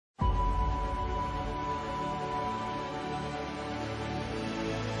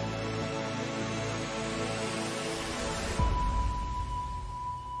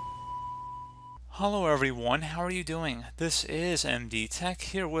Hello everyone, how are you doing? This is MD Tech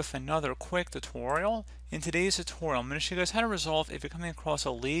here with another quick tutorial. In today's tutorial, I'm going to show you guys how to resolve if you're coming across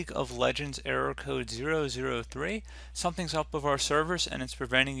a League of Legends error code 003. Something's up with our servers and it's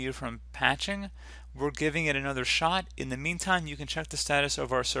preventing you from patching. We're giving it another shot. In the meantime, you can check the status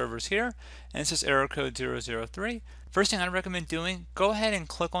of our servers here, and it says error code 003. First thing I recommend doing, go ahead and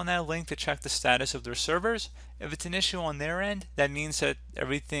click on that link to check the status of their servers. If it's an issue on their end, that means that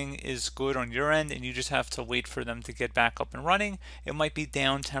everything is good on your end and you just have to wait for them to get back up and running. It might be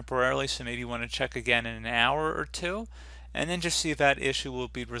down temporarily, so maybe you want to check again in an hour or two, and then just see if that issue will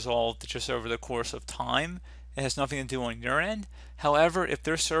be resolved just over the course of time. It has nothing to do on your end. However, if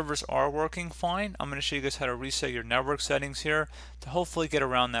their servers are working fine, I'm going to show you guys how to reset your network settings here to hopefully get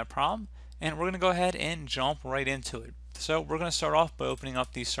around that problem. And we're going to go ahead and jump right into it. So we're going to start off by opening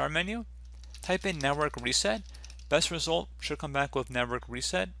up the start menu. Type in network reset. Best result should come back with network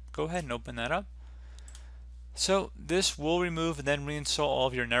reset. Go ahead and open that up. So this will remove and then reinstall all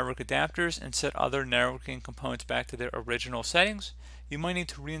of your network adapters and set other networking components back to their original settings. You might need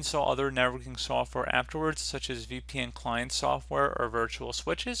to reinstall other networking software afterwards, such as VPN client software or virtual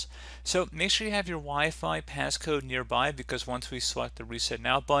switches. So make sure you have your Wi-Fi passcode nearby, because once we select the Reset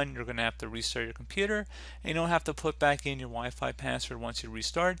Now button, you're going to have to restart your computer, and you don't have to put back in your Wi-Fi password once you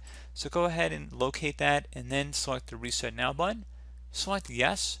restart. So go ahead and locate that and then select the Reset Now button. Select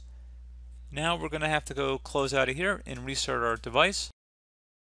Yes. Now we're going to have to go close out of here and restart our device.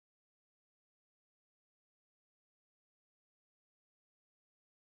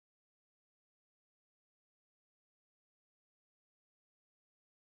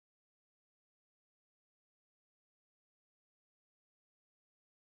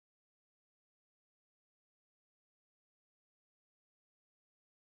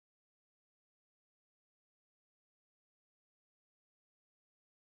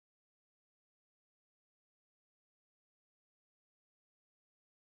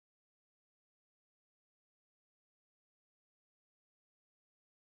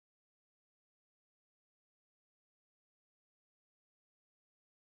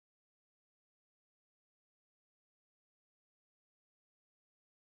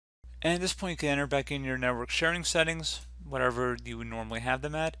 And at this point, you can enter back in your network sharing settings, whatever you would normally have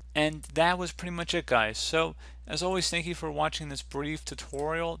them at. And that was pretty much it, guys. So as always, thank you for watching this brief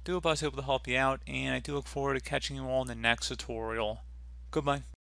tutorial. Do hope I was able to help you out, and I do look forward to catching you all in the next tutorial. Goodbye.